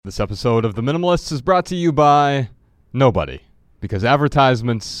This episode of The Minimalists is brought to you by nobody, because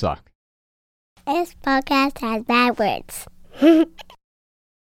advertisements suck. This podcast has bad words.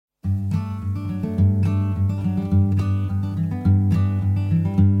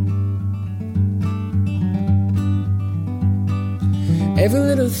 Every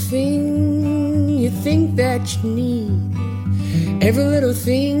little thing you think that you need. Every little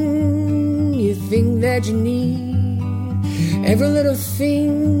thing you think that you need. Every little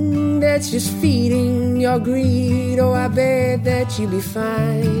thing that's just feeding your greed. Oh, I bet that you'd be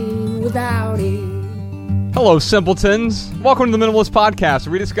fine without it. Hello, simpletons. Welcome to The Minimalist Podcast,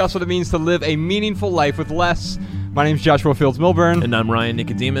 where we discuss what it means to live a meaningful life with less. My name's Joshua Fields Milburn. And I'm Ryan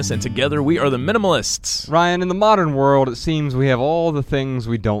Nicodemus, and together we are the Minimalists. Ryan, in the modern world, it seems we have all the things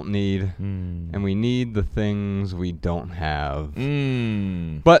we don't need, and we need the things we don't have.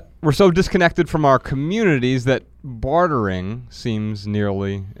 But we're so disconnected from our communities that bartering seems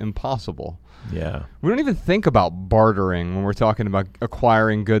nearly impossible. Yeah. We don't even think about bartering when we're talking about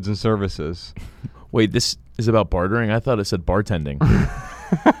acquiring goods and services. Wait, this is about bartering? I thought it said bartending.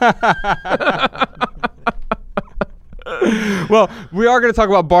 Well, we are going to talk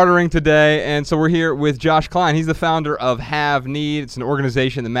about bartering today, and so we're here with Josh Klein. He's the founder of Have Need. It's an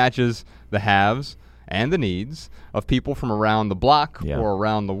organization that matches the haves and the needs of people from around the block or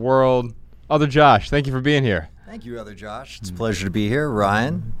around the world. Other Josh, thank you for being here. Thank you, Other Josh. It's a pleasure to be here.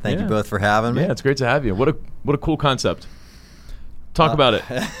 Ryan, thank you both for having me. Yeah, it's great to have you. What a cool concept. Talk about it.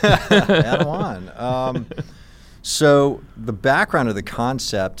 Add on. So the background of the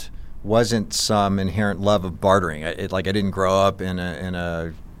concept wasn't some inherent love of bartering. I didn't grow up in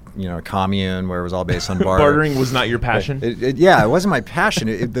a commune where it was all based on barter. Bartering was not your passion? It wasn't my passion.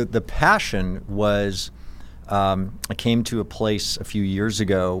 The passion was I came to a place a few years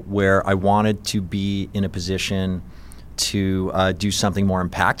ago where I wanted to be in a position to do something more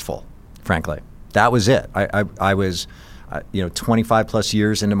impactful, frankly. That was it. I was 25 plus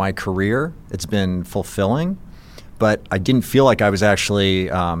years into my career. It's been fulfilling, but I didn't feel like I was actually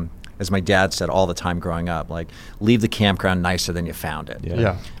as my dad said all the time growing up, like, leave the campground nicer than you found it.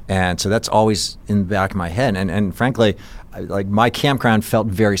 Yeah. And so that's always in the back of my head. And frankly, my campground felt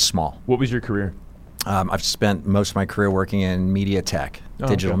very small. What was your career? I've spent most of my career working in media tech,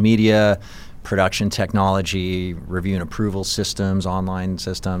 digital media, production technology, review and approval systems, online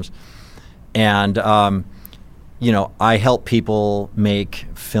systems. And, I help people make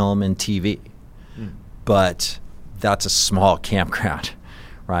film and TV, but that's a small campground.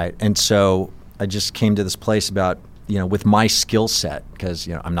 Right. And so I just came to this place about, with my skill set, because,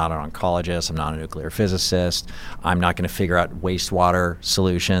 I'm not an oncologist, I'm not a nuclear physicist, I'm not going to figure out wastewater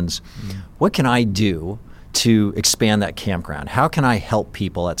solutions. What can I do to expand that campground? How can I help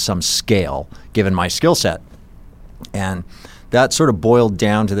people at some scale, given my skill set? And that sort of boiled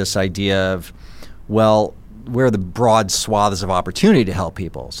down to this idea of, well, where are the broad swaths of opportunity to help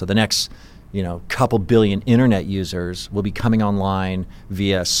people? So the next couple billion internet users will be coming online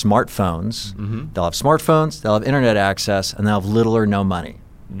via smartphones. They'll have smartphones, they'll have internet access, and they'll have little or no money.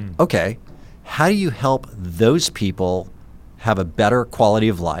 Okay, how do you help those people have a better quality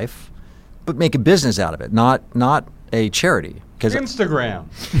of life, but make a business out of it, not a charity? Instagram.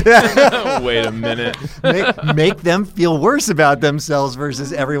 Wait a minute. make them feel worse about themselves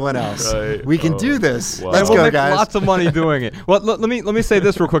versus everyone else. Right. We can do this. Wow. Let's we'll go, make guys. lots of money doing it. Well, let me say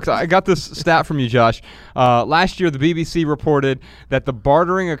this real quick. I got this stat from you, Josh. Last year, the BBC reported that the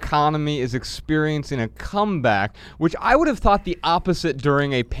bartering economy is experiencing a comeback, which I would have thought the opposite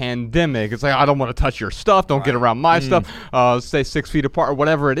during a pandemic. It's like, I don't want to touch your stuff. Don't get around my stuff. Stay 6 feet apart or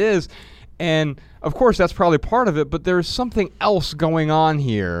whatever it is. And, of course, that's probably part of it, but there's something else going on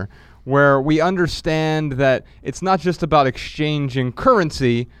here where we understand that it's not just about exchanging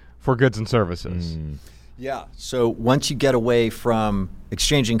currency for goods and services. Yeah. So once you get away from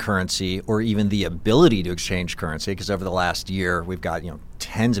exchanging currency or even the ability to exchange currency, because over the last year we've got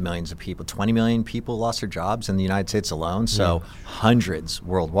tens of millions of people, 20 million people lost their jobs in the United States alone, so hundreds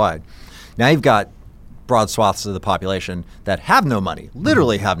worldwide. Now you've got broad swaths of the population that have no money,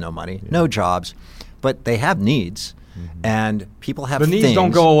 literally have no money, no jobs, but they have needs, and people have things. The needs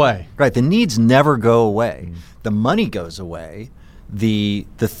don't go away. Right, the needs never go away. The money goes away. The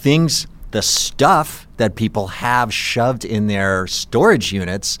things, the stuff that people have shoved in their storage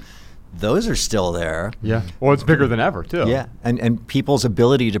units, those are still there. Yeah. Well, it's bigger than ever, too. Yeah, and people's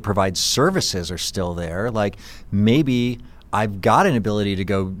ability to provide services are still there. Like, maybe I've got an ability to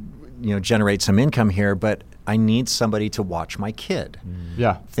go generate some income here, but I need somebody to watch my kid.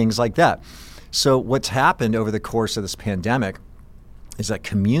 Yeah. Things like that. So what's happened over the course of this pandemic is that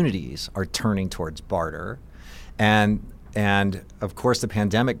communities are turning towards barter, and And of course, the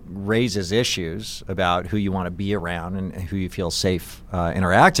pandemic raises issues about who you want to be around and who you feel safe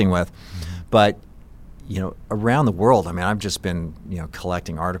interacting with. But around the world, I mean, I've just been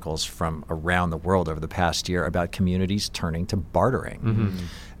collecting articles from around the world over the past year about communities turning to bartering,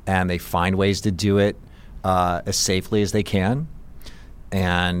 and they find ways to do it as safely as they can.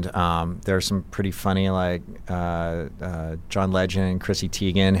 And there's some pretty funny, like John Legend and Chrissy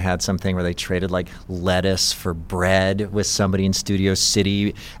Teigen had something where they traded like lettuce for bread with somebody in Studio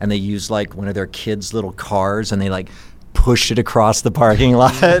City, and they used like one of their kids' little cars, and they like pushed it across the parking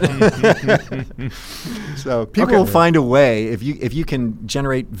lot. So people will find a way. If you can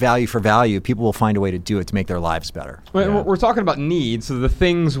generate value for value, people will find a way to do it to make their lives better. We're talking about needs, so the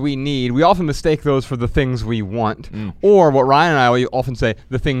things we need. We often mistake those for the things we want, or what Ryan and I often say,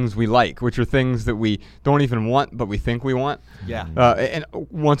 the things we like, which are things that we don't even want, but we think we want. Yeah. And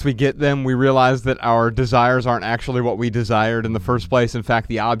once we get them, we realize that our desires aren't actually what we desired in the first place. In fact,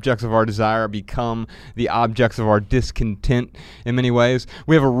 the objects of our desire become the objects of our discontent in many ways.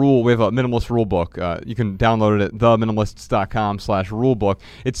 We have a rule. We have a minimalist rule book. You can download it at theminimalists.com/rulebook.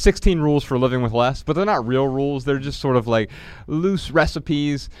 It's 16 rules for living with less, but they're not real rules. They're just sort of like loose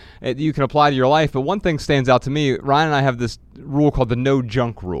recipes that you can apply to your life. But one thing stands out to me. Ryan and I have this rule called the no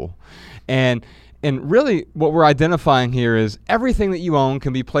junk rule. And really what we're identifying here is everything that you own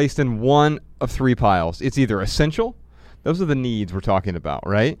can be placed in one of three piles. It's either essential. Those are the needs we're talking about,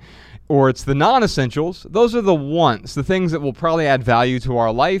 right? Or it's the non-essentials. Those are the wants, the things that will probably add value to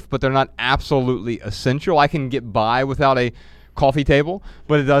our life, but they're not absolutely essential. I can get by without a coffee table,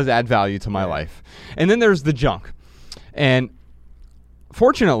 but it does add value to my life. And then there's the junk. And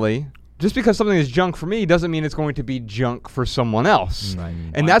fortunately, just because something is junk for me doesn't mean it's going to be junk for someone else. Right.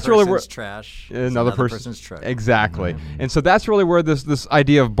 And that's really where trash. Another person's trash. Exactly. And so that's really where this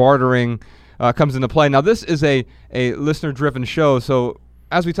idea of bartering comes into play. Now, this is a listener-driven show, so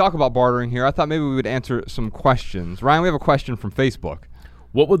as we talk about bartering here, I thought maybe we would answer some questions. Ryan, we have a question from Facebook.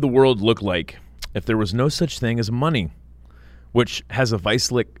 What would the world look like if there was no such thing as money, which has a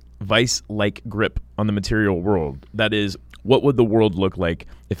vice-like grip on the material world? That is, what would the world look like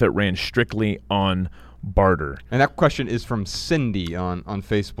if it ran strictly on barter? And that question is from Cindy on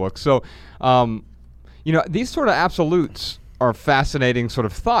Facebook. So, these sort of absolutes are fascinating sort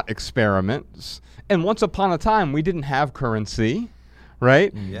of thought experiments. And once upon a time, we didn't have currency.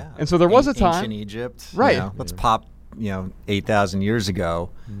 Right? Yeah. And so there was a time. Ancient Egypt. Right. Let's pop, 8,000 years ago.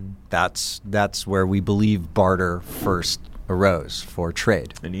 That's where we believe barter first arose for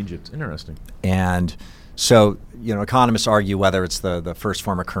trade. In Egypt. Interesting. And so, economists argue whether it's the first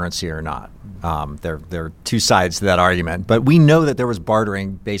form of currency or not. There are two sides to that argument. But we know that there was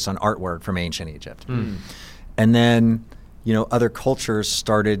bartering based on artwork from ancient Egypt. And then, other cultures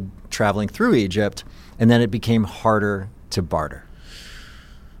started traveling through Egypt, and then it became harder to barter.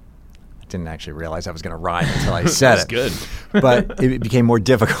 Didn't actually realize I was going to rhyme until I said it. Good. But it became more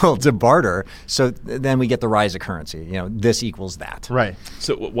difficult to barter. So then we get the rise of currency. This equals that. Right.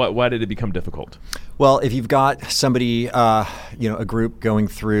 So why did it become difficult? Well, if you've got somebody, a group going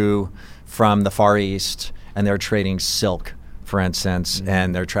through from the Far East and they're trading silk, for instance,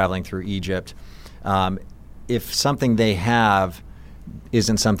 and they're traveling through Egypt, if something they have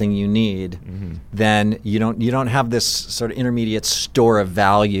isn't something you need, then you don't have this sort of intermediate store of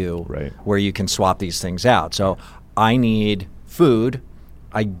value where you can swap these things out. So I need food,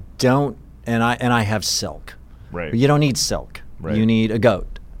 I have silk. Right. You don't need silk. Right. You need a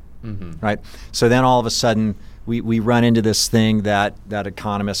goat. Right. So then all of a sudden we run into this thing that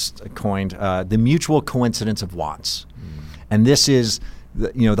economists coined the mutual coincidence of wants, and this is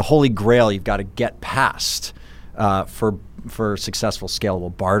the holy grail you've got to get past for successful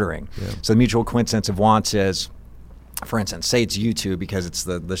scalable bartering. So the mutual coincidence of wants is, for instance, say it's you two because it's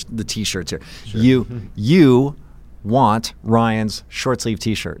the t-shirts here. Sure. You want Ryan's short sleeve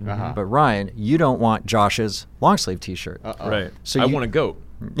t-shirt, but Ryan, you don't want Josh's long sleeve t-shirt. Right. So I want a goat.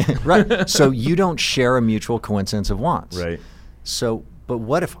 Right. So you don't share a mutual coincidence of wants. Right. So, but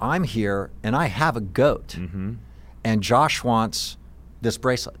what if I'm here and I have a goat, and Josh wants this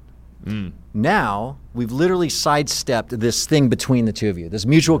bracelet? Now we've literally sidestepped this thing between the two of you, this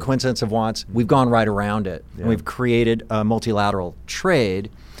mutual coincidence of wants. We've gone right around it, and we've created a multilateral trade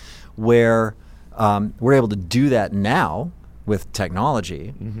where we're able to do that now with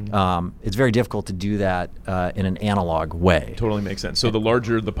technology. It's very difficult to do that in an analog way. Totally makes sense. So the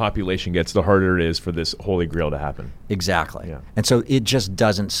larger the population gets, the harder it is for this holy grail to happen. Exactly. Yeah. And so it just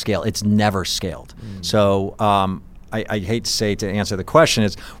doesn't scale. It's never scaled. So I hate to say, to answer the question,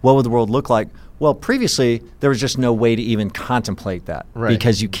 is what would the world look like? Well, previously there was just no way to even contemplate that,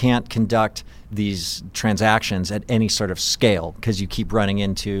 because you can't conduct these transactions at any sort of scale, because you keep running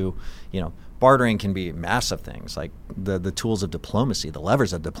into, bartering can be massive things like the tools of diplomacy, the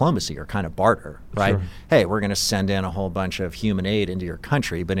levers of diplomacy are kind of barter, right? Sure. Hey, we're going to send in a whole bunch of human aid into your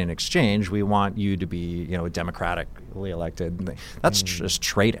country, but in exchange, we want you to be, democratically elected. That's just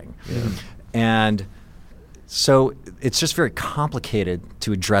trading. Yeah. And so it's just very complicated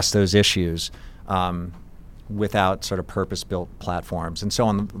to address those issues without sort of purpose-built platforms. And so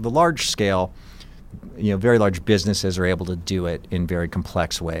on the large scale, very large businesses are able to do it in very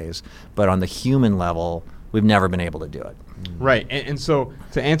complex ways. But on the human level, we've never been able to do it. Right. And so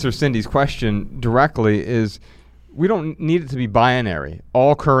to answer Cindy's question directly is we don't need it to be binary,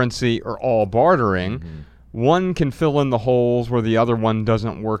 all currency or all bartering. Mm-hmm. One can fill in the holes where the other one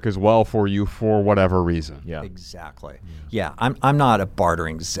doesn't work as well for you for whatever reason. Yeah. Exactly. Yeah, I'm not a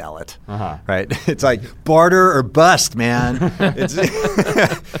bartering zealot, Uh-huh. right? It's like barter or bust, man. That's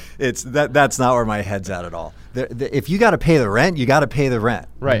not where my head's at all. If you got to pay the rent, you got to pay the rent,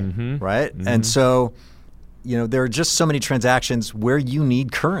 Right. right? And so, there are just so many transactions where you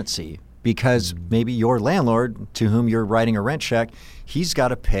need currency because maybe your landlord to whom you're writing a rent check, he's got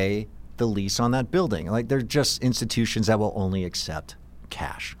to pay the lease on that building. Like they're just institutions that will only accept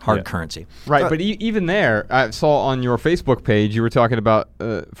cash, hard currency. Right, but even there, I saw on your Facebook page you were talking about,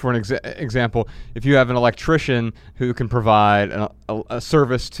 for an example, if you have an electrician who can provide a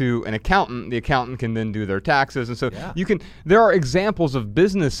service to an accountant, the accountant can then do their taxes, and so there are examples of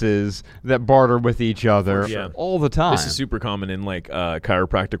businesses that barter with each other all the time. This is super common in like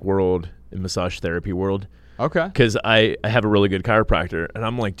chiropractic world, in massage therapy world. Okay. Because I have a really good chiropractor, and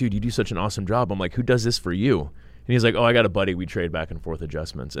I'm like, dude, you do such an awesome job. I'm like, who does this for you? And he's like, oh, I got a buddy. We trade back and forth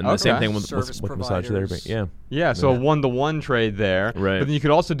adjustments. And the same thing with massage therapy. Yeah. Yeah, so a one-to-one trade there. Right. But then you could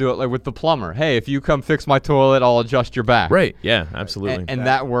also do it like with the plumber. Hey, if you come fix my toilet, I'll adjust your back. Right. Yeah, absolutely. And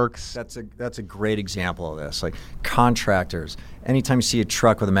that works. That's a great example of this. Like contractors, anytime you see a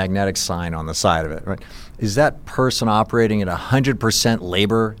truck with a magnetic sign on the side of it, right? Is that person operating at 100%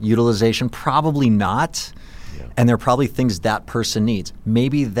 labor utilization? Probably not. And there are probably things that person needs.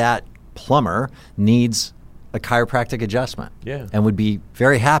 Maybe that plumber needs a chiropractic adjustment and would be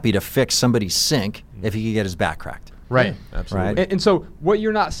very happy to fix somebody's sink if he could get his back cracked. Right. Yeah, absolutely. And so what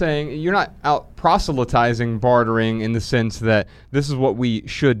you're not saying, you're not out proselytizing bartering in the sense that this is what we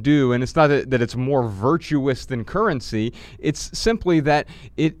should do. And it's not that it's more virtuous than currency. It's simply that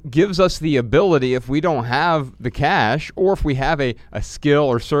it gives us the ability, if we don't have the cash or if we have a skill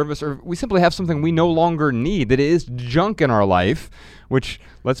or service or we simply have something we no longer need, that is junk in our life, which,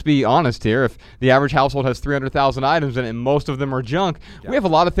 let's be honest here, if the average household has 300,000 items in it and most of them are junk, we have a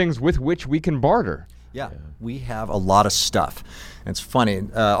lot of things with which we can barter. Yeah, we have a lot of stuff. And it's funny,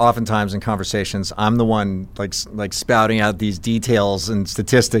 oftentimes in conversations, I'm the one like spouting out these details and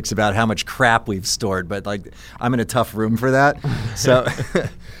statistics about how much crap we've stored, but like I'm in a tough room for that. So,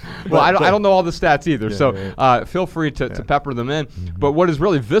 well, I don't know all the stats either, so feel free to pepper them in. But what is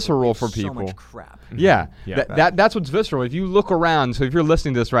really visceral for people? So much crap. Yeah, that's what's visceral. If you look around, so if you're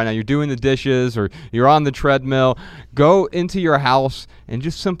listening to this right now, you're doing the dishes or you're on the treadmill, go into your house and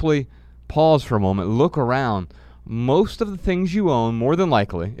just simply pause for a moment, look around. Most of the things you own, more than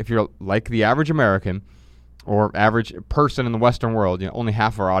likely, if you're like the average American or average person in the Western world, only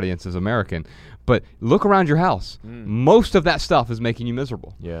half our audience is American, but look around your house. Most of that stuff is making you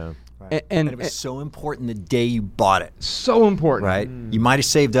miserable. Yeah. Right. And it was so important the day you bought it. So important. Right? You might have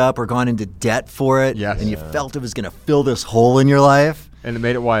saved up or gone into debt for it, Yes. and you felt it was going to fill this hole in your life. And it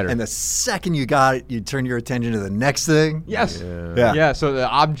made it wider. And the second you got it, you turn your attention to the next thing. Yes. Yeah. So the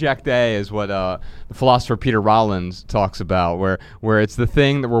object A is what the philosopher Peter Rollins talks about, where it's the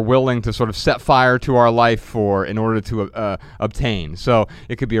thing that we're willing to sort of set fire to our life for in order to obtain. So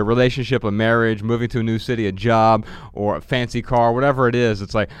it could be a relationship, a marriage, moving to a new city, a job, or a fancy car, whatever it is.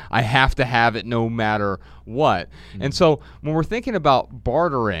 It's like I have to have it no matter what. And so when we're thinking about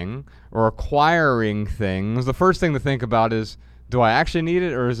bartering or acquiring things, the first thing to think about is, do I actually need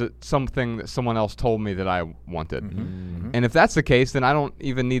it, or is it something that someone else told me that I wanted? And if that's the case, then I don't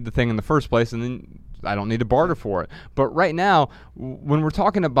even need the thing in the first place, and then I don't need to barter for it. But right now, when we're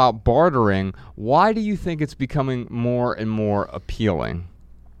talking about bartering, why do you think it's becoming more and more appealing?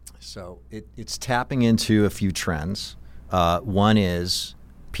 So it's tapping into a few trends. One is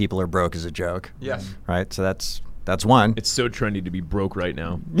people are broke as a joke. Yes. Right? So that's one. It's so trendy to be broke right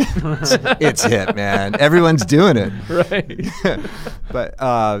now. It's hit, man. Everyone's doing it. Right. But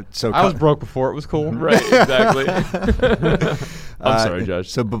so I was broke before it was cool. Right, exactly. I'm sorry, Josh.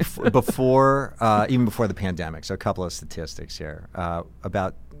 So before even before the pandemic, so a couple of statistics here.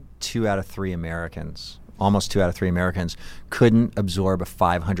 About 2 out of 3 Americans almost 2 out of 3 Americans couldn't absorb a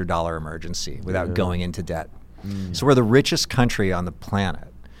 $500 emergency without going into debt. So we're the richest country on the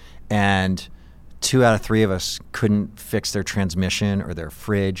planet, and 2 out of 3 of us couldn't fix their transmission or their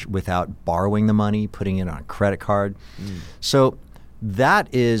fridge without borrowing the money, putting it on a credit card. So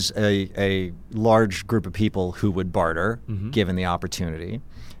that is a large group of people who would barter given the opportunity.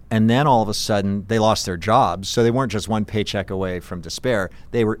 And then all of a sudden they lost their jobs. So they weren't just one paycheck away from despair.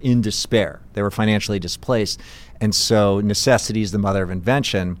 They were in despair. They were financially displaced. And so necessity is the mother of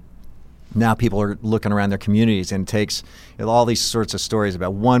invention. Now people are looking around their communities, and it takes all these sorts of stories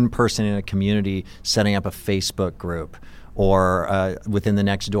about one person in a community setting up a Facebook group or within the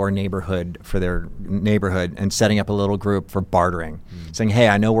next door neighborhood for their neighborhood and setting up a little group for bartering, saying, hey,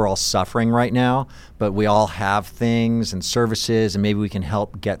 I know we're all suffering right now, but we all have things and services, and maybe we can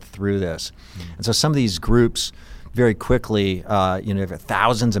help get through this. And so some of these groups very quickly,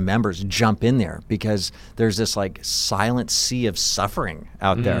 thousands of members jump in there because there's this like silent sea of suffering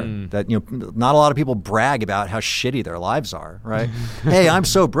out there that, not a lot of people brag about how shitty their lives are, right? Hey, I'm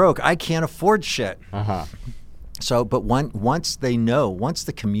so broke, I can't afford shit. So, but once they know, once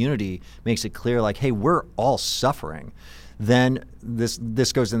the community makes it clear, like, hey, we're all suffering, then this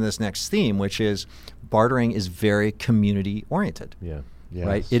goes into this next theme, which is bartering is very community oriented. Yeah. Yes.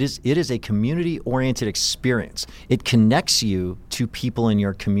 Right? It is a community-oriented experience. It connects you to people in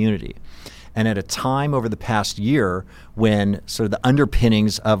your community. And at a time over the past year when sort of the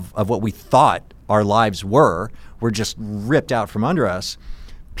underpinnings of what we thought our lives were just ripped out from under us,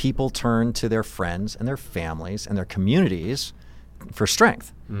 people turn to their friends and their families and their communities for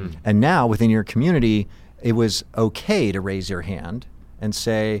strength. And now within your community, it was okay to raise your hand and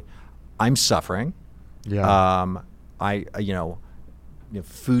say, I'm suffering.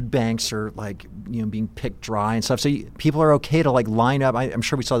 Food banks are being picked dry and stuff. So people are okay to line up. I'm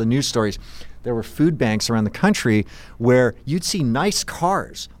sure we saw the news stories. There were food banks around the country where you'd see nice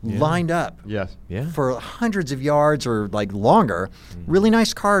cars lined up for hundreds of yards or longer. Really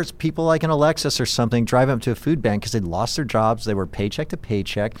nice cars, people like an Lexus or something, drive up to a food bank because they'd lost their jobs. They were paycheck to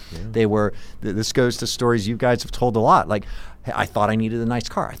paycheck. They were, this goes to stories you guys have told a lot. Like, hey, I thought I needed a nice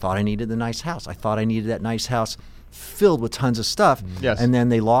car. I thought I needed the nice house. I thought I needed that nice house filled with tons of stuff. And then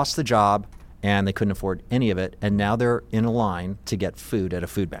they lost the job and they couldn't afford any of it. And now they're in a line to get food at a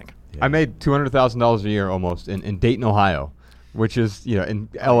food bank. I made $200,000 a year almost in Dayton, Ohio, which is, in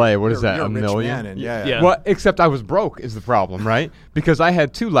LA, what is that, you're a million? Man, Well, except I was broke is the problem, right? Because I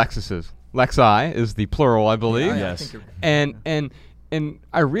had 2 Lexuses. Lexi is the plural, I believe. Yes. And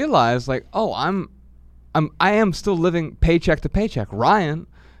I realized I am still living paycheck to paycheck. Ryan,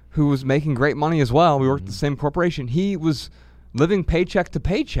 who was making great money as well, we worked at the same corporation, he was living paycheck to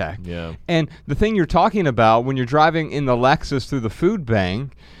paycheck. Yeah. And the thing you're talking about when you're driving in the Lexus through the food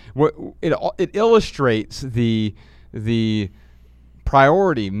bank, it illustrates the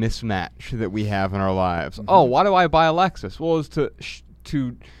priority mismatch that we have in our lives. Oh, why do I buy a Lexus? Well, it's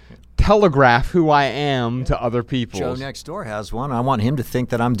to telegraph who I am to other people. Joe next door has one. I want him to think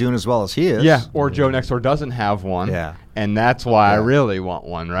that I'm doing as well as he is. Yeah, or Joe next door doesn't have one. Yeah. And that's why I really want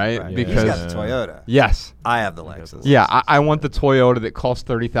one, right? Because he's got the Toyota. Yes. I have the Lexus. Yeah, I want the Toyota that costs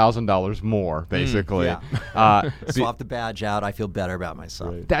 $30,000 more, basically. Swap the badge out. I feel better about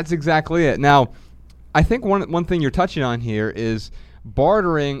myself. Right. That's exactly it. Now, I think one thing you're touching on here is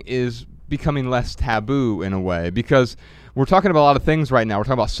bartering is becoming less taboo in a way, because we're talking about a lot of things right now. We're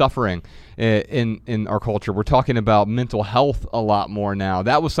talking about suffering in our culture. We're talking about mental health a lot more now.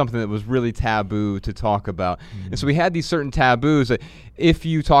 That was something that was really taboo to talk about. And so we had these certain taboos that if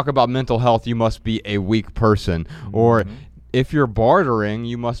you talk about mental health, you must be a weak person. Or if you're bartering,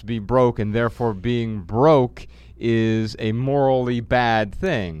 you must be broke, and therefore being broke is a morally bad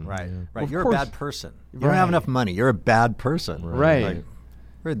thing. Right. Well, you're a bad person. You don't have enough money. You're a bad person. Right.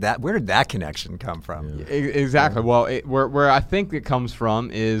 Where did that connection come from? Yeah. Exactly. Well, where I think it comes from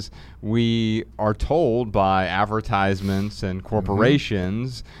is we are told by advertisements and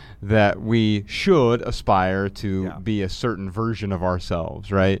corporations that we should aspire to be a certain version of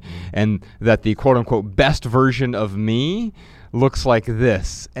ourselves, right? And that the quote-unquote best version of me looks like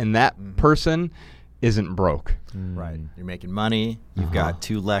this, and that person isn't broke. Right. You're making money. You've got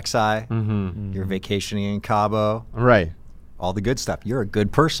 2 Lexi. You're vacationing in Cabo. Right. All the good stuff. You're a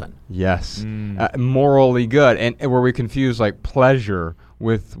good person. Yes. Morally good. And where we confuse pleasure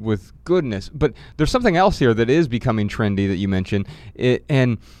with goodness. But there's something else here that is becoming trendy that you mentioned.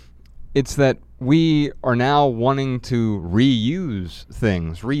 And it's that we are now wanting to reuse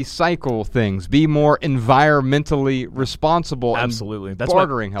things, recycle things, be more environmentally responsible. Absolutely, and that's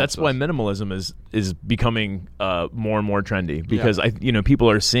bartering why. helps That's why us. minimalism is becoming more and more trendy because people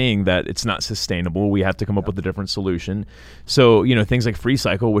are seeing that it's not sustainable. We have to come up with a different solution. So things like free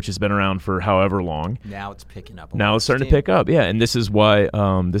cycle, which has been around for however long, Now it's picking up. now it's starting to pick up. Yeah, and this is why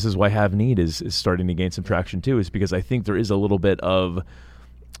have need is starting to gain some traction too. Is because I think there is a little bit of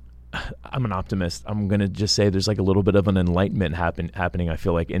I'm an optimist. I'm going to just say there's like a little bit of an enlightenment happening, I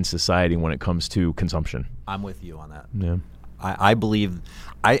feel like, in society when it comes to consumption. I'm with you on that. Yeah. I believe,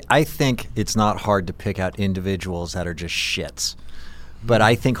 I think it's not hard to pick out individuals that are just shits. But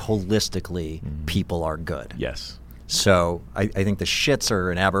I think holistically, people are good. Yes. So I think the shits are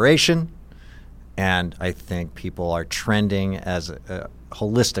an aberration, and I think people are trending as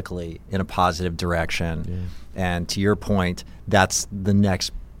holistically in a positive direction. Yeah. And to your point, that's the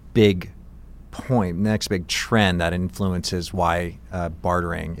next big trend that influences why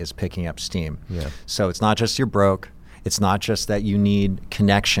bartering is picking up steam. Yeah. So it's not just you're broke. It's not just that you need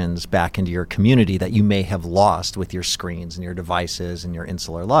connections back into your community that you may have lost with your screens and your devices and your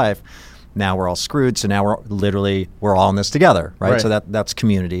insular life. Now we're all screwed. So now we're all in this together, right? So that's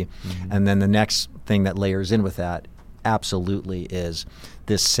community. Mm-hmm. And then the next thing that layers in with that absolutely is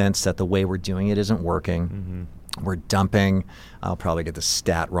this sense that the way we're doing it isn't working. Mm-hmm. We're dumping, I'll probably get the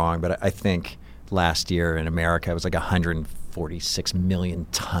stat wrong, but I think last year in America it was like 146 million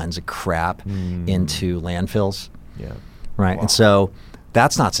tons of crap into landfills. Yeah. Right. Wow. And so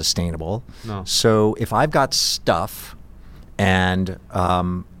that's not sustainable. No. So if I've got stuff and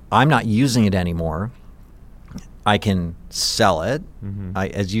I'm not using it anymore, I can sell it. Mm-hmm.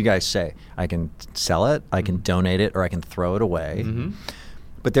 As you guys say, I can sell it, I can donate it, or I can throw it away. Mm-hmm.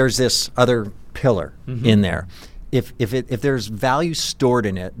 But there's this other pillar in there. If there's value stored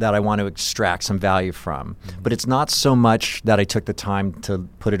in it that I want to extract some value from, but it's not so much that I took the time to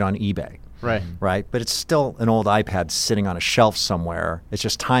put it on eBay. Right. But it's still an old iPad sitting on a shelf somewhere. It's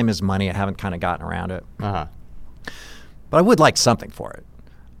just time is money. I haven't kind of gotten around it. Uh-huh. But I would like something for it.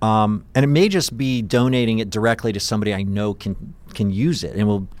 And it may just be donating it directly to somebody I know can use it and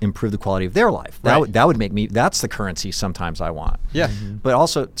will improve the quality of their life. That would make me, that's the currency sometimes I want. Yeah. Mm-hmm. But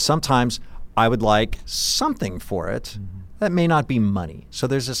also sometimes I would like something for it that may not be money. So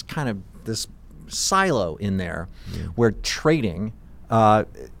there's this kind of this silo in there where trading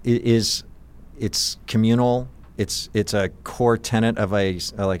it's communal. It's a core tenet of a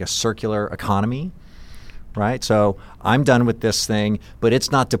circular economy. Right? So I'm done with this thing, but it's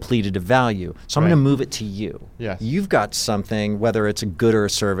not depleted of value. So I'm going to move it to you. Yes. You've got something, whether it's a good or a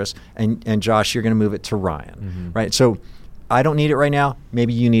service, and Josh, you're going to move it to Ryan. Right? So I don't need it right now.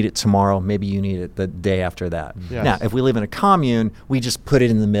 Maybe you need it tomorrow. Maybe you need it the day after that. Yes. Now, if we live in a commune, we just put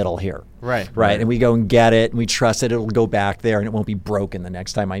it in the middle here. Right? And we go and get it, and we trust that it'll go back there, and it won't be broken the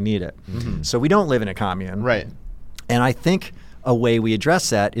next time I need it. Mm-hmm. So we don't live in a commune. Right. And I think a way we address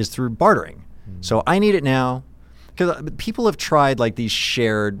that is through bartering. So I need it now, because people have tried like these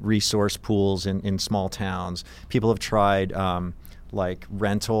shared resource pools in small towns. People have tried like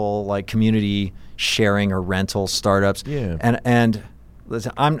rental, like community sharing or rental startups. Yeah. And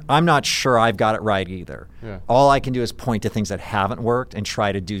listen, I'm not sure I've got it right either. Yeah. All I can do is point to things that haven't worked and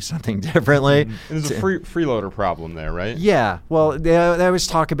try to do something differently. And there's a freeloader problem there, right? Yeah. Well, they always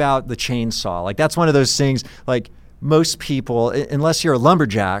talk about the chainsaw. Like that's one of those things. Like most people, unless you're a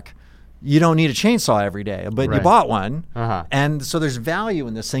lumberjack, you don't need a chainsaw every day, but you bought one. Uh-huh. And so there's value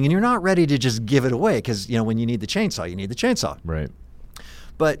in this thing, and you're not ready to just give it away because, when you need the chainsaw, you need the chainsaw. Right.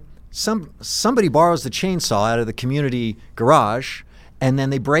 But somebody borrows the chainsaw out of the community garage, and then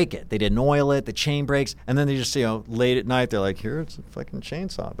they break it. They didn't oil it, the chain breaks, and then they just, late at night, they're like, here, it's a fucking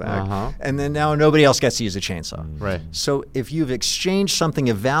chainsaw back. Uh-huh. And then now nobody else gets to use a chainsaw. Right. So if you've exchanged something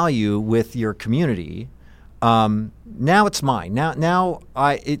of value with your community, now it's mine. Now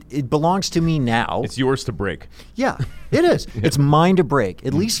it belongs to me now. It's yours to break. Yeah, it is. It's mine to break,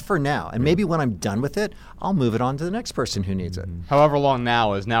 at least for now. And maybe when I'm done with it, I'll move it on to the next person who needs it. However long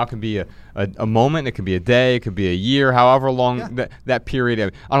now can be a moment, it could be a day, it could be a year, however long that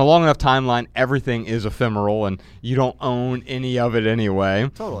period. On a long enough timeline, everything is ephemeral and you don't own any of it anyway.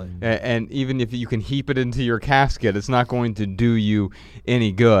 Totally. And even if you can heap it into your casket, it's not going to do you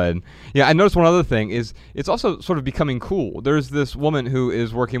any good. Yeah, I noticed one other thing is it's also sort of becoming cool. There's this woman who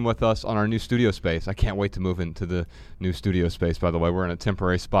is working with us on our new studio space. I can't wait to move into the new studio space, by the way. We're in a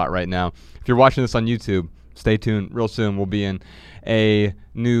temporary spot right now. If you're watching this on YouTube, stay tuned. Real soon we'll be in a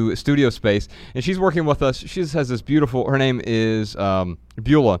new studio space. And she's working with us. She has this beautiful, her name is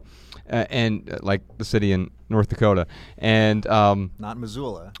Beulah. and like the city in North Dakota, and Not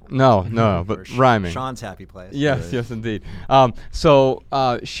Missoula. no, but rhyming. Sean's happy place. Yes, yes, indeed. So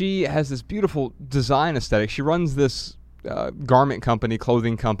she has this beautiful design aesthetic. She runs this garment company,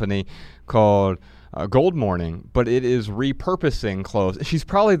 clothing company called Gold Morning, but it is repurposing clothes. She's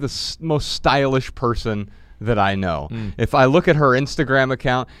probably the most stylish person that I know. If I look at her Instagram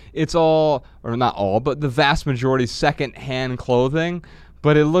account, it's all, or not all, but the vast majority second-hand clothing,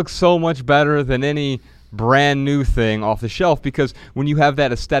 but it looks so much better than any brand new thing off the shelf, because when you have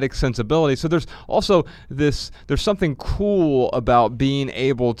that aesthetic sensibility, so there's also there's something cool about being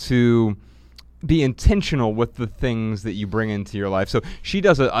able to be intentional with the things that you bring into your life. So she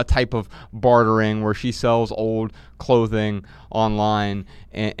does a type of bartering where she sells old clothing online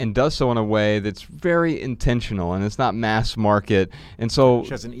and does so in a way that's very intentional, and it's not mass market. And so She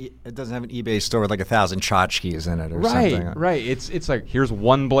has it doesn't have an eBay store with like 1,000 tchotchkes in it or something. Right. It's like, here's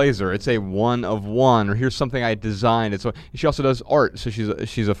one blazer. It's a one of one, or here's something I designed. So she also does art. So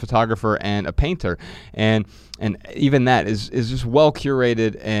she's a photographer and a painter, and even that is just well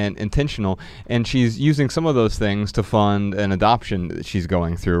curated and intentional. And she's using some of those things to fund an adoption that she's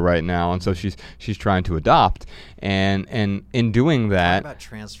going through right now. And so she's trying to adopt, and in doing that, Talk about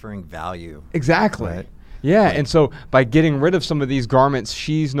transferring value. exactly. Right. Yeah, and so by getting rid of some of these garments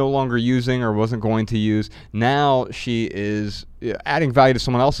she's no longer using or wasn't going to use, now she is adding value to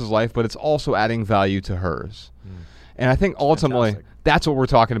someone else's life, but it's also adding value to hers. And I think ultimately fantastic. that's what we're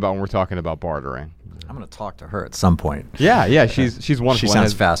talking about when we're talking about bartering. I'm going to talk to her at some point. Yeah, she's wonderful. She and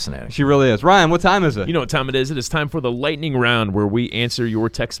sounds fascinating. She really is. Ryan, what time is it? You know what time it is? It is time for the lightning round, where we answer your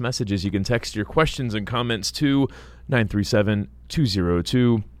text messages. You can text your questions and comments to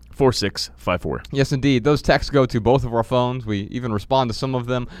 937-202-4654. Yes, indeed. Those texts go to both of our phones. We even respond to some of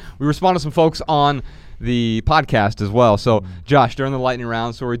them. We respond to some folks on the podcast as well. So, Josh, during the lightning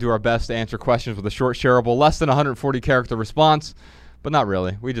round, we do our best to answer questions with a short, shareable, less than 140-character response. But not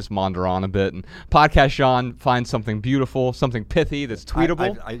really. We just maunder on a bit. And Podcast Sean finds something beautiful, something pithy that's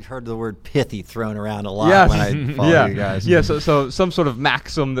tweetable. I heard the word pithy thrown around a lot Yes. when I follow you guys. Yeah, so some sort of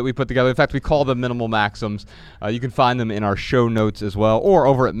maxim that we put together. In fact, we call them minimal maxims. You can find them in our show notes as well, or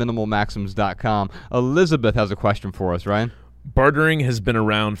over at minimalmaxims.com. Elizabeth has a question for us, Ryan. Bartering has been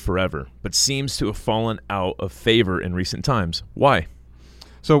around forever, but seems to have fallen out of favor in recent times. Why?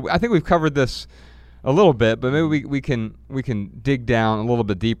 So I think we've covered this a little bit, but maybe we can dig down a little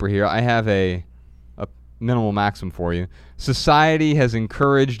bit deeper here. I have a minimal maxim for you. Society has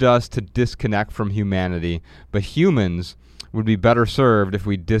encouraged us to disconnect from humanity, but humans would be better served if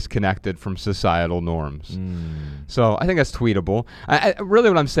we disconnected from societal norms. So I think that's tweetable. Really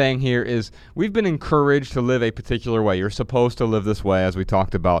what I'm saying here is we've been encouraged to live a particular way. You're supposed to live this way, as we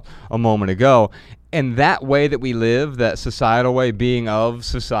talked about a moment ago. And that way that we live, that societal way, being of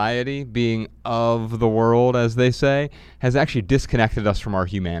society, being of the world, as they say, has actually disconnected us from our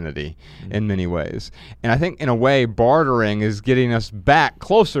humanity in many ways. And I think, in a way, bartering is getting us back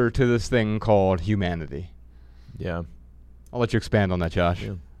closer to this thing called humanity. Yeah. I'll let you expand on that, Josh.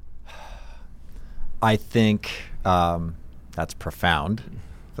 Yeah. I think that's profound.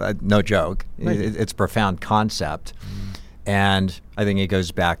 No joke. It's a profound concept. And I think it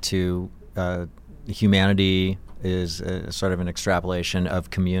goes back to humanity is sort of an extrapolation of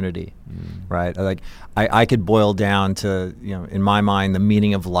community, right? Like I could boil down to, in my mind, the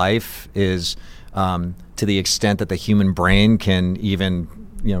meaning of life is to the extent that the human brain can even,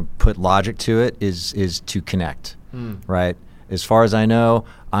 put logic to it, is to connect, right? As far as I know,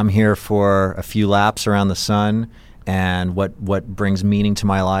 I'm here for a few laps around the sun, and what brings meaning to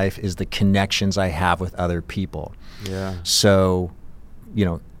my life is the connections I have with other people. Yeah. So,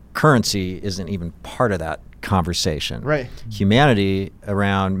 currency isn't even part of that conversation. Right. Humanity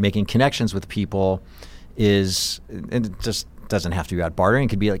around making connections with people is, and it just doesn't have to be about bartering. It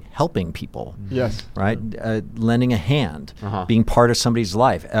could be like helping people. Yes. Right? Lending a hand, Uh-huh. being part of somebody's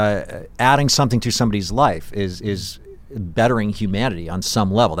life, adding something to somebody's life is bettering humanity on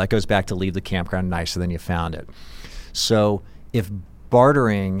some level. That goes back to leave the campground nicer than you found it. So if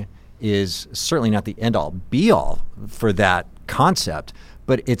bartering is certainly not the end-all, be-all for that concept,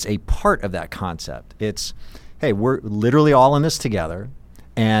 but it's a part of that concept. It's, hey, we're literally all in this together,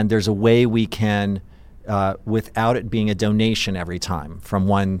 and there's a way we can, without it being a donation every time from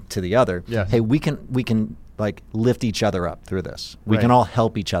one to the other, Yes. hey, we can like lift each other up through this. We Right. can all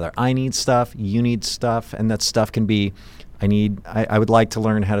help each other. I need stuff, you need stuff, and that stuff can be, I would like to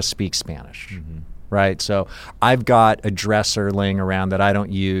learn how to speak Spanish. Right? So I've got a dresser laying around that I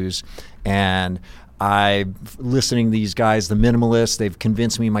don't use, and I'm listening to these guys, the minimalists. They've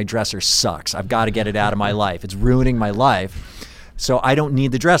convinced me my dresser sucks. I've got to get it out of my life. It's ruining my life. So I don't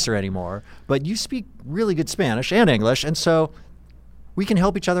need the dresser anymore. But you speak really good Spanish and English, and so we can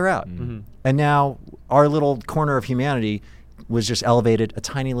help each other out. And now our little corner of humanity was just elevated a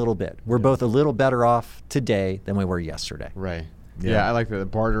tiny little bit. We're both a little better off today than we were yesterday. Right. Yeah, I like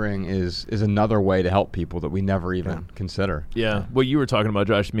that. Bartering is another way to help people that we never even consider. Yeah. What you were talking about,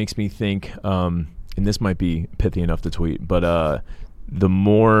 Josh, makes me think, and this might be pithy enough to tweet, but the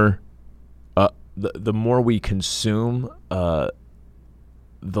more we consume,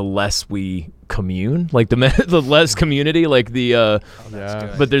 the less we commune, like the less community, like the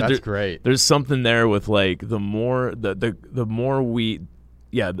but that's great. There's something there with like the more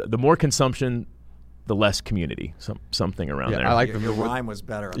consumption, the less community, something around there. I like Your rhyme was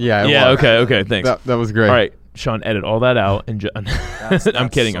better. Yeah. Okay, thanks. That was great. All right, Sean, edit all that out. And I'm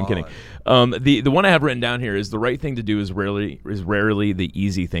kidding. Solid. I'm kidding. The one I have written down here is the right thing to do is rarely the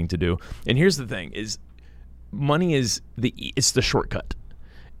easy thing to do. And here's the thing: is money is it's the shortcut,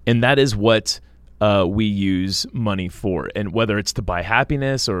 and that is what we use money for. And whether it's to buy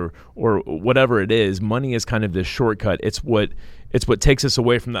happiness or whatever it is, money is kind of this shortcut. It's what takes us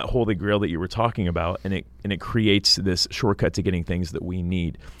away from that holy grail that you were talking about, and it creates this shortcut to getting things that we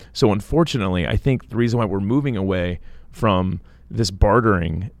need. So unfortunately, I think the reason why we're moving away from this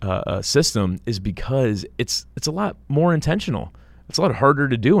bartering system is because it's a lot more intentional. It's a lot harder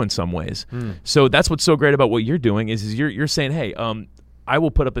to do in some ways. So that's what's so great about what you're doing is you're saying, hey, I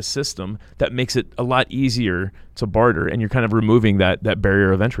will put up a system that makes it a lot easier to barter, and you're kind of removing that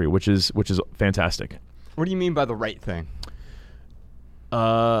barrier of entry, which is fantastic. What do you mean by the right thing?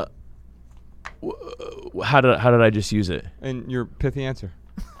 How did I just use it? And your pithy answer.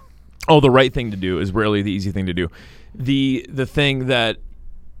 Oh, the right thing to do is rarely the easy thing to do. The thing that,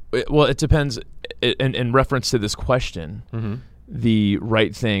 well, it depends. In reference to this question, the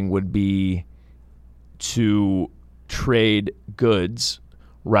right thing would be to trade goods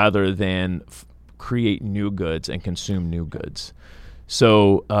rather than create new goods and consume new goods.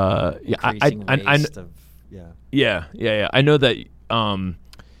 So I know that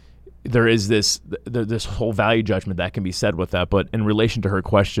there is this whole value judgment that can be said with that, but in relation to her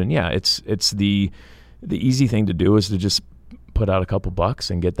question, it's the easy thing to do is to just put out a couple bucks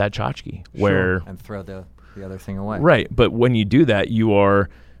and get that tchotchke and throw the other thing away. Right, but when you do that, you are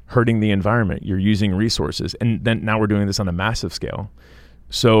hurting the environment. You're using resources, and then now we're doing this on a massive scale.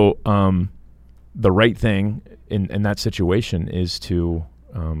 So the right thing in that situation is to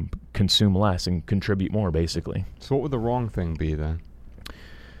consume less and contribute more, basically. So what would the wrong thing be then?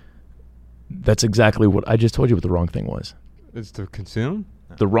 That's exactly what I just told you what the wrong thing was. Is to consume?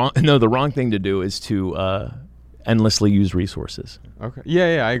 The wrong thing to do is to endlessly use resources. Okay.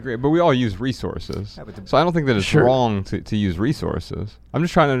 Yeah, I agree. But we all use resources. So I don't think that it's wrong to use resources. I'm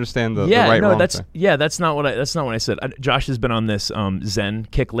just trying to understand the wrong thing. Yeah, that's not what I said. Josh has been on this Zen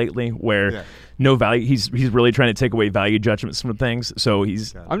kick lately where no value. He's really trying to take away value judgments from things. So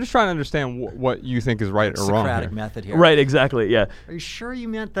I'm just trying to understand what you think is right or wrong. Socratic method here. Right, exactly. Yeah. Are you sure you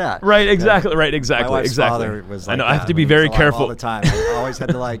meant that? Right, exactly. Right, exactly. My wife's exactly. father was like I know. I have that to be when he was very alive careful all the time. I always had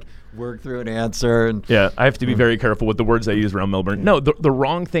to work through an answer. And I have to be very careful with the words I use around Melbourne. No, the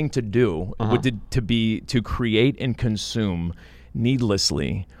wrong thing to do would be to create and consume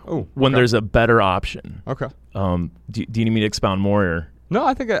needlessly when there's a better option. Okay. Do you need me to expound more? Or? No,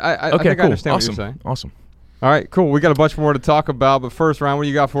 I think I Okay, think cool. I understand Awesome. what you're saying. Awesome. All right, cool. We got a bunch more to talk about, but first, Ryan, what do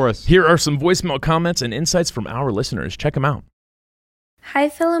you got for us? Here are some voicemail comments and insights from our listeners. Check them out. Hi,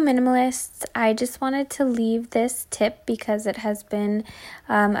 fellow minimalists. I just wanted to leave this tip because it has been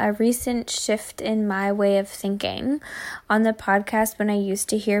a recent shift in my way of thinking. On the podcast, when I used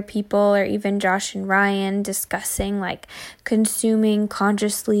to hear people or even Josh and Ryan discussing consuming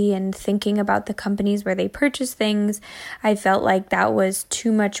consciously and thinking about the companies where they purchase things, I felt like that was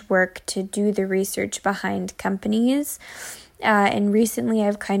too much work to do the research behind companies. And recently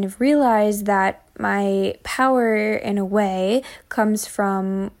I've kind of realized that my power, in a way, comes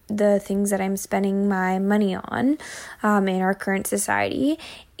from the things that I'm spending my money on in our current society.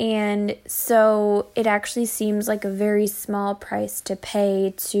 And so it actually seems like a very small price to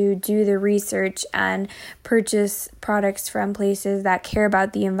pay to do the research and purchase products from places that care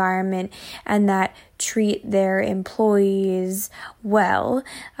about the environment and that treat their employees well,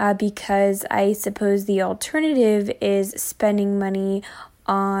 because I suppose the alternative is spending money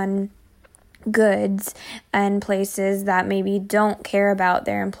on goods and places that maybe don't care about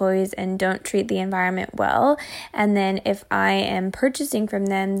their employees and don't treat the environment well. And then if I am purchasing from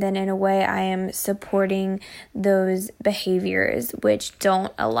them, then in a way I am supporting those behaviors which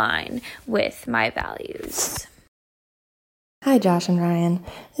don't align with my values. Hi, Josh and Ryan.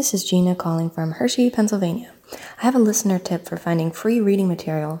 This is Gina calling from Hershey, Pennsylvania. I have a listener tip for finding free reading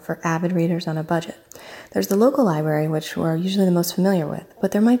material for avid readers on a budget. There's the local library, which we're usually the most familiar with,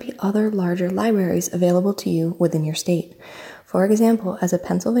 but there might be other larger libraries available to you within your state. For example, as a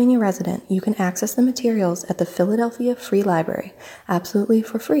Pennsylvania resident, you can access the materials at the Philadelphia Free Library, absolutely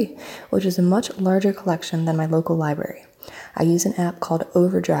for free, which is a much larger collection than my local library. I use an app called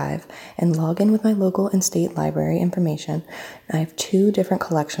Overdrive and log in with my local and state library information, and I have 2 different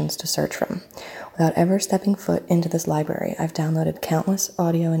collections to search from. Without ever stepping foot into this library, I've downloaded countless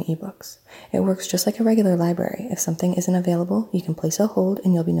audio and ebooks. It works just like a regular library. If something isn't available, you can place a hold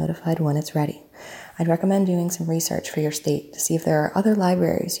and you'll be notified when it's ready. I'd recommend doing some research for your state to see if there are other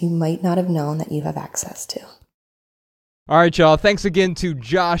libraries you might not have known that you have access to. All right, y'all. Thanks again to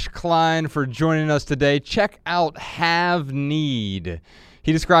Josh Klein for joining us today. Check out Have Need.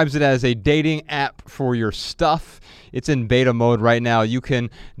 He describes it as a dating app for your stuff. It's in beta mode right now. You can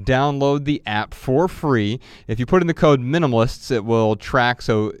download the app for free. If you put in the code minimalists, it will track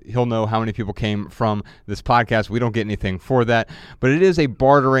so he'll know how many people came from this podcast. We don't get anything for that, but it is a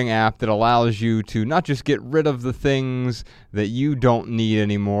bartering app that allows you to not just get rid of the things that you don't need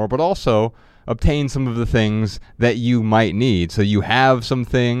anymore, but also obtain some of the things that you might need. So you have some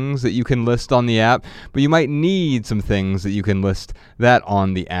things that you can list on the app, but you might need some things that you can list that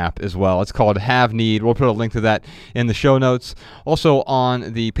on the app as well. It's called Have Need. We'll put a link to that in the show notes. Also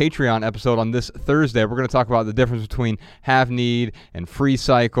on the Patreon episode on this Thursday, we're going to talk about the difference between Have Need and Free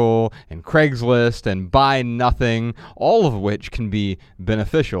Cycle and Craigslist and Buy Nothing, all of which can be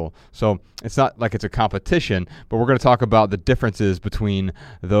beneficial. So it's not like it's a competition, but we're going to talk about the differences between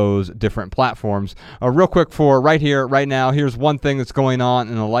those different platforms. Real quick for right here, right now, here's one thing that's going on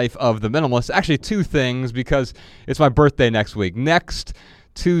in the life of the minimalist. Actually, 2 things, because it's my birthday next week. Next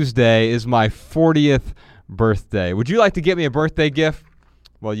Tuesday is my 40th birthday. Would you like to get me a birthday gift?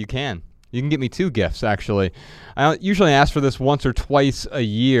 Well, you can. You can get me 2 gifts, actually. I usually ask for this once or twice a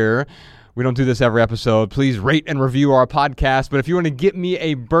year. We don't do this every episode. Please rate and review our podcast. But if you want to get me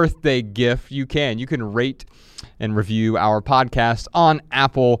a birthday gift, you can. You can rate and review our podcast on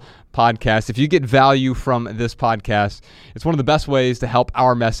Apple Podcasts. If you get value from this podcast, it's one of the best ways to help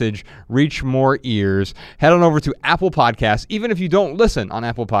our message reach more ears. Head on over to Apple Podcasts. Even if you don't listen on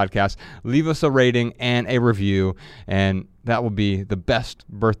Apple Podcasts, leave us a rating and a review, and that will be the best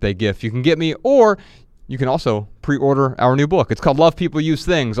birthday gift you can get me. Or you can also pre-order our new book. It's called Love People Use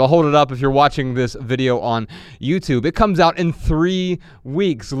Things. I'll hold it up if you're watching this video on YouTube. It comes out in 3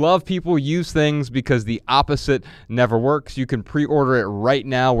 weeks. Love People Use Things because the opposite never works. You can pre-order it right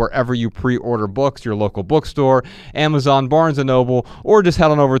now wherever you pre-order books, your local bookstore, Amazon, Barnes & Noble, or just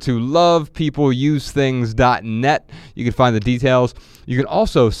head on over to lovepeopleusethings.net. You can find the details. You can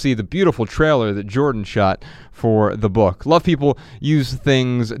also see the beautiful trailer that Jordan shot for the book.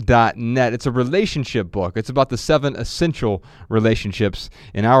 Lovepeopleusethings.net. It's a relationship book. It's about the 7 essential relationships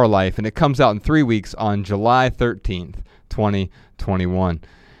in our life, and it comes out in 3 weeks on July 13th, 2021.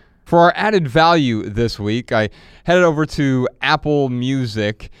 For our added value this week, I headed over to Apple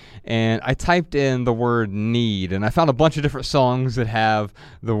Music and I typed in the word need, and I found a bunch of different songs that have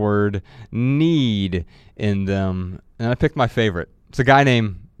the word need in them, and I picked my favorite. It's a guy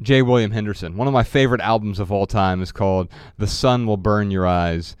named J. William Henderson. One of my favorite albums of all time is called The Sun Will Burn Your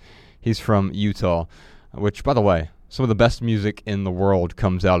Eyes. He's from Utah, which, by the way, some of the best music in the world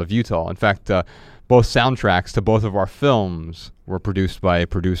comes out of Utah. In fact, both soundtracks to both of our films were produced by a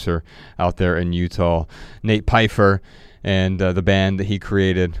producer out there in Utah, Nate Pfeiffer, and the band that he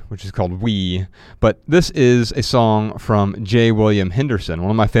created, which is called We. But this is a song from J. William Henderson,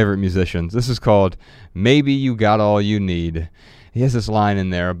 one of my favorite musicians. This is called Maybe You Got All You Need. He has this line in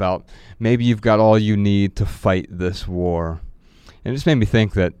there about maybe you've got all you need to fight this war. And it just made me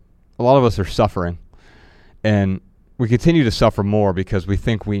think that a lot of us are suffering, and we continue to suffer more because we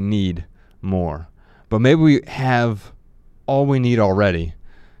think we need more. But maybe we have all we need already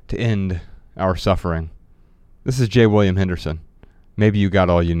to end our suffering. This is J. William Henderson. Maybe you got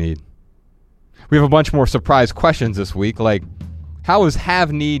all you need. We have a bunch more surprise questions this week, like how is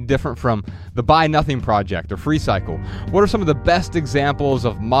Have Need different from the Buy Nothing Project or Free Cycle? What are some of the best examples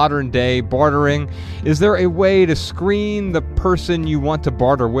of modern day bartering? Is there a way to screen the person you want to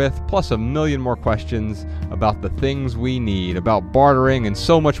barter with? Plus a million more questions about the things we need, about bartering, and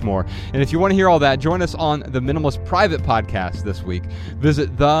so much more. And if you want to hear all that, join us on the Minimalist Private Podcast this week.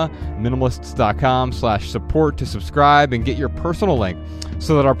 Visit theminimalists.com/support to subscribe and get your personal link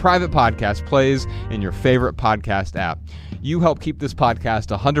so that our private podcast plays in your favorite podcast app. You help keep this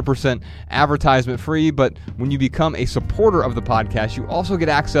podcast 100% advertisement free, but when you become a supporter of the podcast, you also get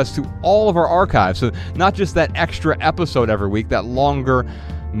access to all of our archives. So not just that extra episode every week, that longer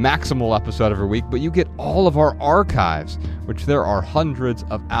maximal episode every week, but you get all of our archives, which there are hundreds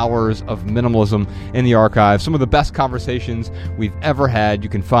of hours of minimalism in the archives. Some of the best conversations we've ever had you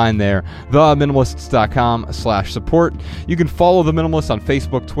can find there. theminimalists.com/support. You can follow The Minimalists on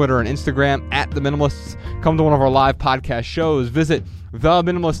Facebook, Twitter, and Instagram at The Minimalists. Come to one of our live podcast shows. Visit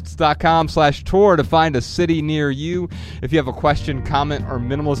theminimalists.com/tour to find a city near you. If you have a question, comment, or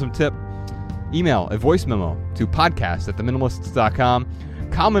minimalism tip, email a voice memo to podcast@theminimalists.com.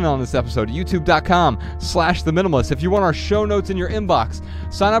 Comment on this episode at youtube.com/theminimalists. If you want our show notes in your inbox,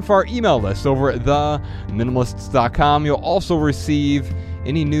 sign up for our email list over at theminimalists.com. You'll also receive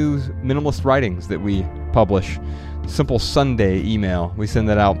any new minimalist writings that we publish. Simple Sunday email. We send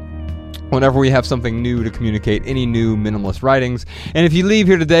that out whenever we have something new to communicate, any new minimalist writings. And if you leave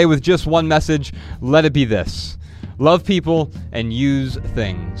here today with just one message, let it be this: love people and use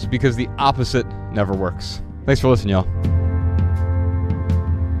things, because the opposite never works. Thanks for listening, y'all.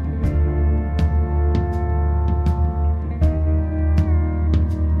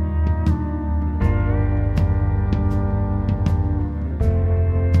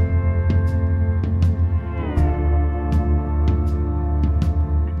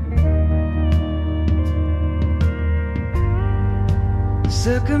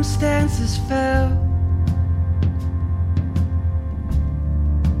 Circumstances fell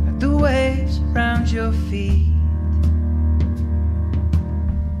like the waves around your feet.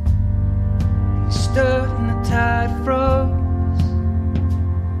 You stood and the tide froze,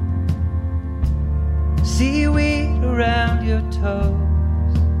 seaweed around your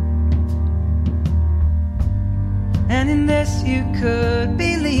toes, and in this you could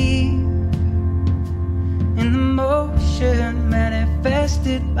believe in the motion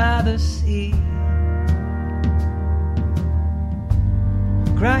manifested by the sea,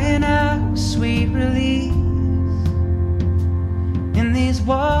 crying out sweet release. In these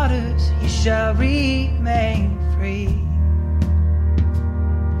waters you shall remain free,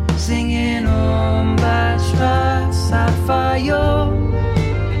 singing Om Bashra Safayo.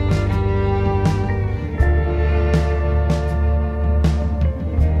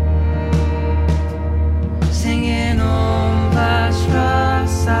 Singing Om Bashra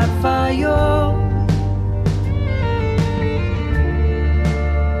Safayo.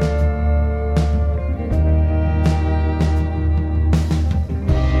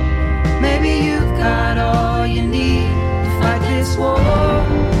 Maybe you've got all you need to fight this war.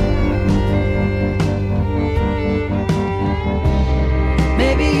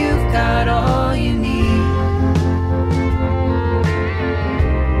 Maybe you've got all you need.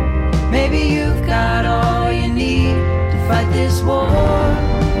 Maybe you've got all you need to fight this war.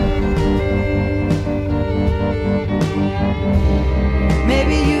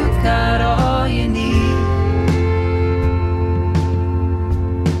 Maybe you've got all you need.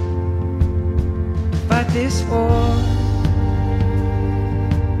 Fight this war.